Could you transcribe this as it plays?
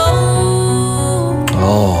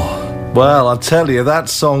Well, I tell you, that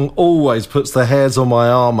song always puts the hairs on my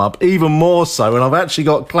arm up, even more so, and I've actually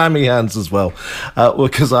got clammy hands as well,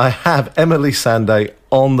 because I have Emeli Sandé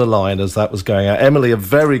on the line as that was going out. Emeli, a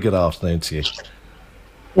very good afternoon to you.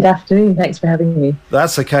 Good afternoon, thanks for having me.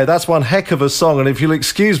 That's okay, that's one heck of a song, and if you'll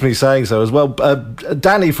excuse me saying so as well,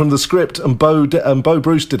 Danny from The Script and Bo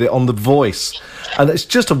Bruce did it on The Voice, and it's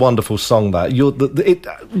just a wonderful song, that.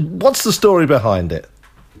 What's the story behind it?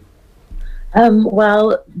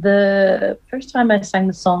 Well, the first time I sang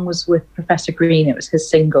the song was with Professor Green. It was his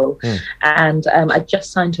single. And I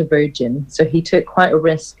just signed to Virgin, so he took quite a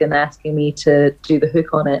risk in asking me to do the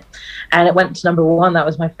hook on it. And it went to #1. That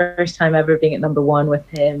was my first time ever being at #1 with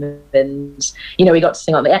him. And, you know, we got to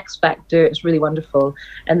sing on the X Factor. It was really wonderful.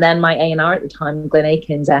 And then my A&R at the time, Glenn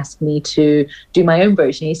Akins, asked me to do my own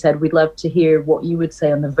version. He said, we'd love to hear what you would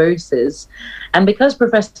say on the verses. And because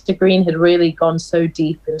Professor Green had really gone so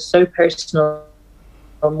deep and so personal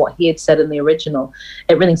on what he had said in the original,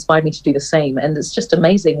 it really inspired me to do the same. And it's just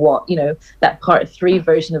amazing what, you know, that part 3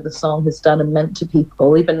 version of the song has done and meant to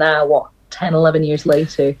people. Even now, 10, 11 years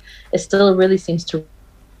later, it still really seems to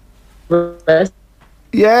resonate.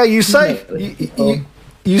 Yeah, you say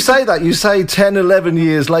you say that. You say 10, 11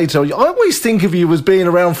 years later. I always think of you as being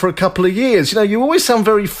around for a couple of years. You know, you always sound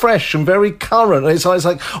very fresh and very current. And it's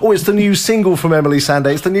like, oh, it's the new single from Emeli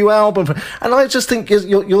Sandé. It's the new album. And I just think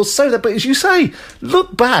you're so there. But as you say,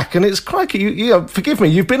 look back, and it's crikey. You know, forgive me,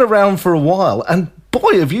 you've been around for a while, and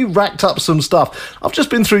boy, have you racked up some stuff. I've just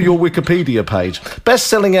been through your Wikipedia page.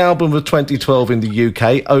 Best-selling album of 2012 in the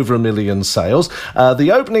UK, over 1 million sales. The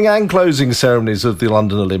opening and closing ceremonies of the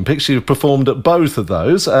London Olympics, you've performed at both of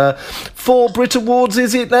those. 4 Brit Awards,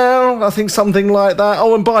 is it now? I think something like that.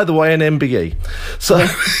 Oh, and by the way, an MBE. So...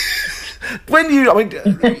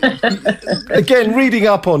 again, reading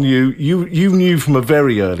up on you knew from a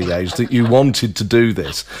very early age that you wanted to do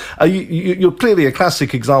this. You're clearly a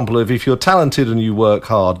classic example of, if you're talented and you work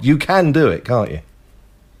hard, you can do it, can't you?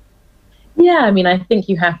 Yeah, I mean, I think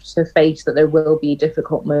you have to face that there will be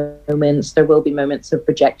difficult moments. There will be moments of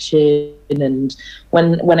rejection, and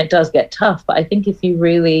when it does get tough. But I think if you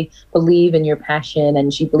really believe in your passion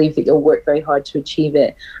and you believe that you'll work very hard to achieve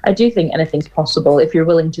it, I do think anything's possible. If you're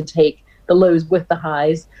willing to take the lows with the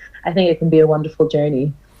highs, I think it can be a wonderful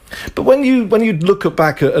journey. But when you look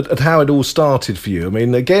back at how it all started for you, I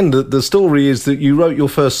mean, again, the story is that you wrote your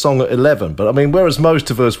first song at 11. But I mean, whereas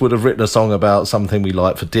most of us would have written a song about something we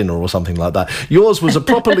like for dinner or something like that, yours was a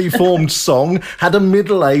properly formed song, had a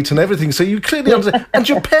middle 8 and everything. So you clearly understand. And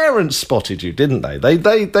your parents spotted you, didn't they?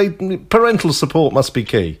 They parental support must be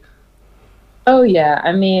key. Oh, yeah.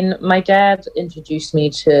 I mean, my dad introduced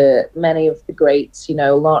me to many of the greats, you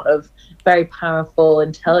know, a lot of very powerful,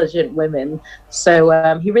 intelligent women.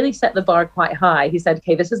 So he really set the bar quite high. He said,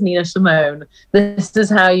 okay, this is Nina Simone. This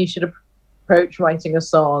is how you should approach writing a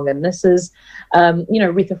song. And this is,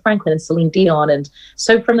 Aretha Franklin and Celine Dion. And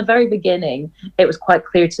so from the very beginning, it was quite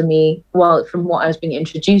clear to me, well, from what I was being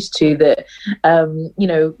introduced to, that,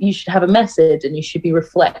 you should have a message and you should be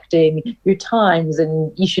reflecting your times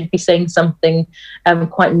and you should be saying something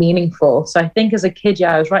quite meaningful. So I think as a kid,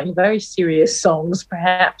 I was writing very serious songs,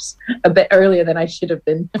 perhaps a bit earlier than I should have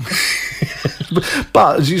been.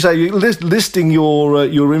 But as you say, listing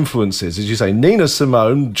your influences, as you say, Nina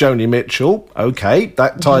Simone, Joni Mitchell, okay,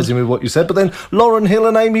 that ties in with what you said, but then Lauryn Hill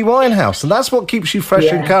and Amy Winehouse, and that's what keeps you fresh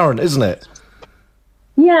and current, isn't it?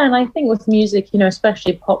 Yeah, and I think with music,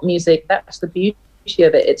 especially pop music, that's the beauty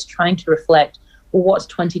of it. It's trying to reflect, well, what's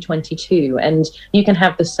 2022? And you can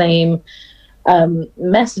have the same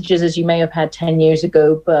messages as you may have had 10 years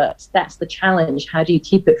ago, but that's the challenge. How do you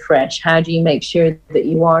keep it fresh? How do you make sure that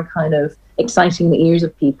you are kind of exciting the ears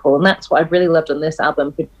of people? And that's what I've really loved on this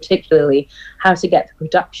album, particularly how to get the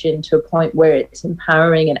production to a point where it's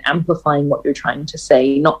empowering and amplifying what you're trying to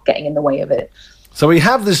say, not getting in the way of it. So we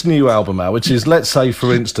have this new album out, which is, let's say,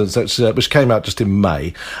 for instance, which came out just in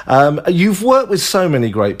May. You've worked with so many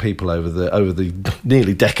great people over the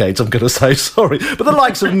nearly decades, I'm going to say, sorry, but the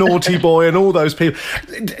likes of Naughty Boy and all those people.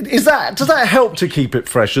 Does that help to keep it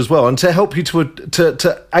fresh as well, and to help you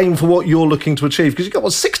to aim for what you're looking to achieve? Because you've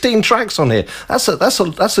got 16 tracks on here. That's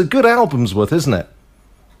a good album's worth, isn't it?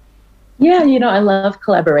 Yeah, I love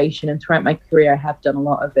collaboration, and throughout my career I have done a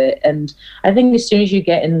lot of it. And I think as soon as you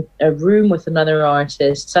get in a room with another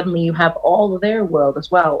artist, suddenly you have all of their world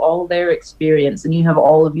as well, all of their experience, and you have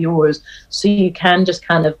all of yours. So you can just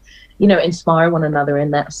kind of, inspire one another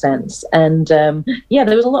in that sense. And there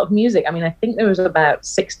was a lot of music. I mean, I think there was about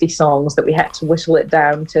 60 songs that we had to whittle it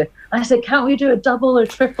down to. I said, can't we do a double or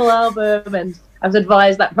triple album? And I was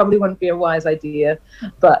advised that probably wouldn't be a wise idea.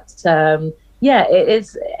 But yeah, it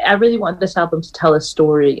is. I really wanted this album to tell a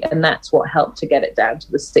story, and that's what helped to get it down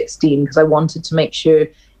to the 16, because I wanted to make sure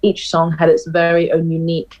each song had its very own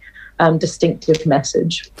unique, distinctive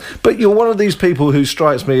message. But you're one of these people who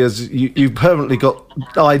strikes me as you've permanently got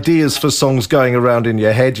ideas for songs going around in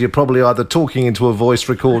your head. You're probably either talking into a voice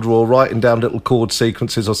recorder or writing down little chord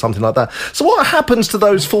sequences or something like that. So what happens to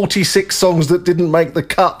those 46 songs that didn't make the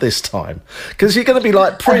cut this time? Because you're going to be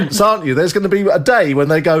like Prince, aren't you? There's going to be a day when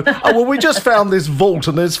they go, oh, well, we just found this vault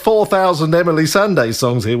and there's 4,000 Emeli Sandé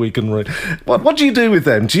songs here we can read. What do you do with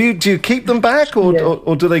them? Do you keep them back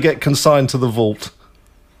or do they get consigned to the vault?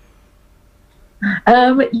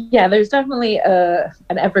 Yeah, there's definitely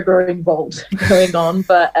an ever-growing vault going on,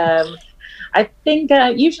 but I think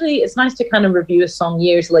usually it's nice to kind of review a song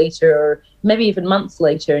years later or maybe even months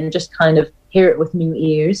later and just kind of hear it with new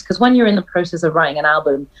ears, because when you're in the process of writing an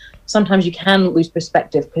album, sometimes you can lose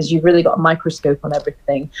perspective because you've really got a microscope on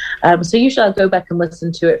everything. So usually I'll go back and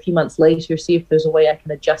listen to it a few months later, see if there's a way I can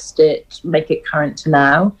adjust it, make it current to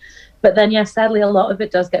now. But then, yeah, sadly, a lot of it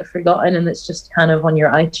does get forgotten, and it's just kind of on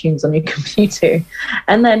your iTunes on your computer.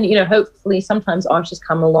 And then, you know, hopefully sometimes artists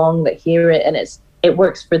come along that hear it and it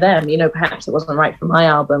works for them. You know, perhaps it wasn't right for my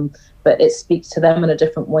album, but it speaks to them in a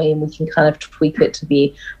different way, and we can kind of tweak it to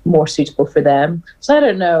be more suitable for them. So I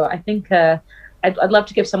don't know. I think I'd love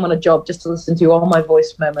to give someone a job just to listen to all my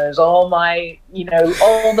voice memos, all my, you know,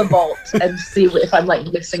 all the vault, and see if I'm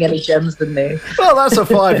like missing any gems in there. Well, that's a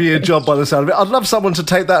 5-year job by the sound of it. I'd love someone to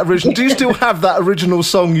take that original. Do you still have that original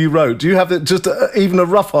song you wrote? Do you have it, just even a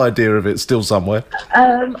rough idea of it still somewhere?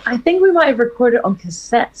 I think we might have recorded it on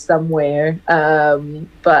cassette somewhere.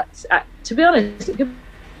 But to be honest, it could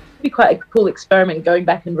be quite a cool experiment going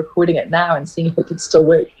back and recording it now and seeing if it could still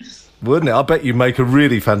work. Wouldn't it? I bet you make a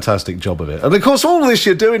really fantastic job of it. And of course, all this,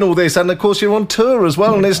 you're doing all this, and of course, you're on tour as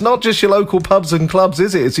well. And it's not just your local pubs and clubs,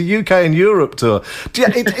 is it? It's a UK and Europe tour.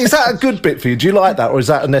 Is that a good bit for you? Do you like that, or is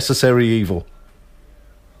that a necessary evil?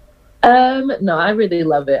 No, I really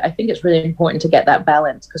love it. I think it's really important to get that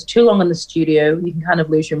balance, because too long in the studio, you can kind of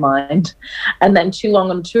lose your mind. And then too long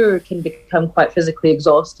on tour can become quite physically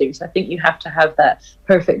exhausting. So I think you have to have that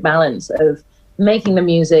perfect balance of making the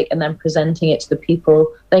music and then presenting it to the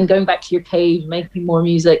people, then going back to your cave, making more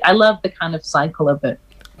music. I love the kind of cycle of it.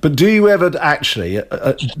 But do you ever actually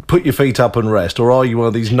put your feet up and rest, or are you one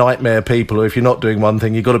of these nightmare people who, if you're not doing one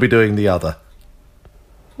thing, you've got to be doing the other?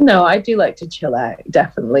 No, I do like to chill out,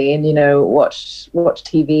 definitely, and, you know, watch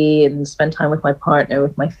TV and spend time with my partner,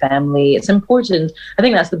 with my family. It's important. I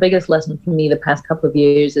think that's the biggest lesson for me the past couple of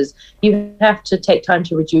years is you have to take time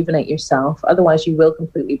to rejuvenate yourself. Otherwise, you will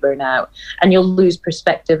completely burn out and you'll lose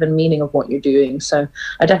perspective and meaning of what you're doing. So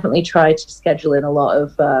I definitely try to schedule in a lot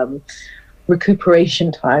of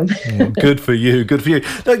recuperation time. Good for you.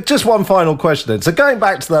 Now, just one final question then. So going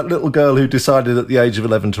back to that little girl who decided at the age of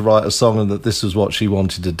 11 to write a song and that this was what she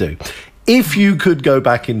wanted to do. If you could go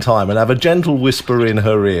back in time and have a gentle whisper in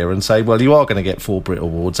her ear and say, well, you are going to get 4 Brit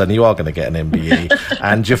Awards and you are going to get an MBE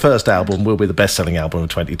and your first album will be the best-selling album of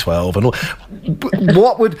 2012 and all,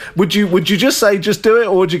 what would you just say, just do it,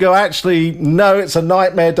 or would you go, actually, no, it's a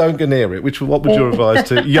nightmare, don't go near it? What would your advice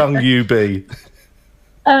to young you be?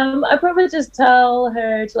 I probably just tell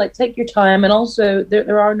her to take your time, and also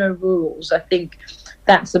there are no rules. I think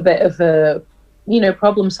that's a bit of a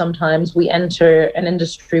problem. Sometimes we enter an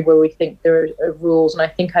industry where we think there are rules, and I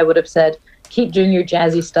think I would have said keep doing your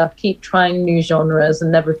jazzy stuff, keep trying new genres,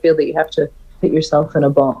 and never feel that you have to put yourself in a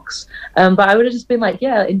box. But I would have just been like,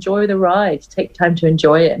 yeah, enjoy the ride, take time to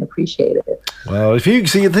enjoy it and appreciate it. Well, the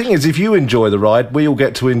thing is, if you enjoy the ride, we all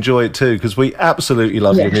get to enjoy it too, because we absolutely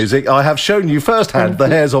love your music. I have shown you firsthand the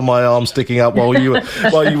hairs on my arm sticking up while you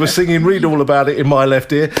were singing. Read all about it in my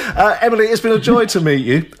left ear. Emeli, it's been a joy to meet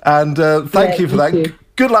you, and thank you for that. You.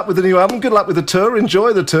 Good luck with the new album. Good luck with the tour.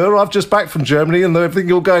 Enjoy the tour. I've just back from Germany and everything.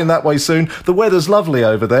 You're going that way soon. The weather's lovely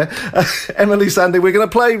over there. Emeli Sandé, we're going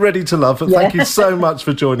to play Ready to Love. But thank you so much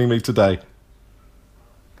for joining me today.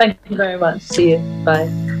 Thank you very much. See you.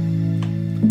 Bye.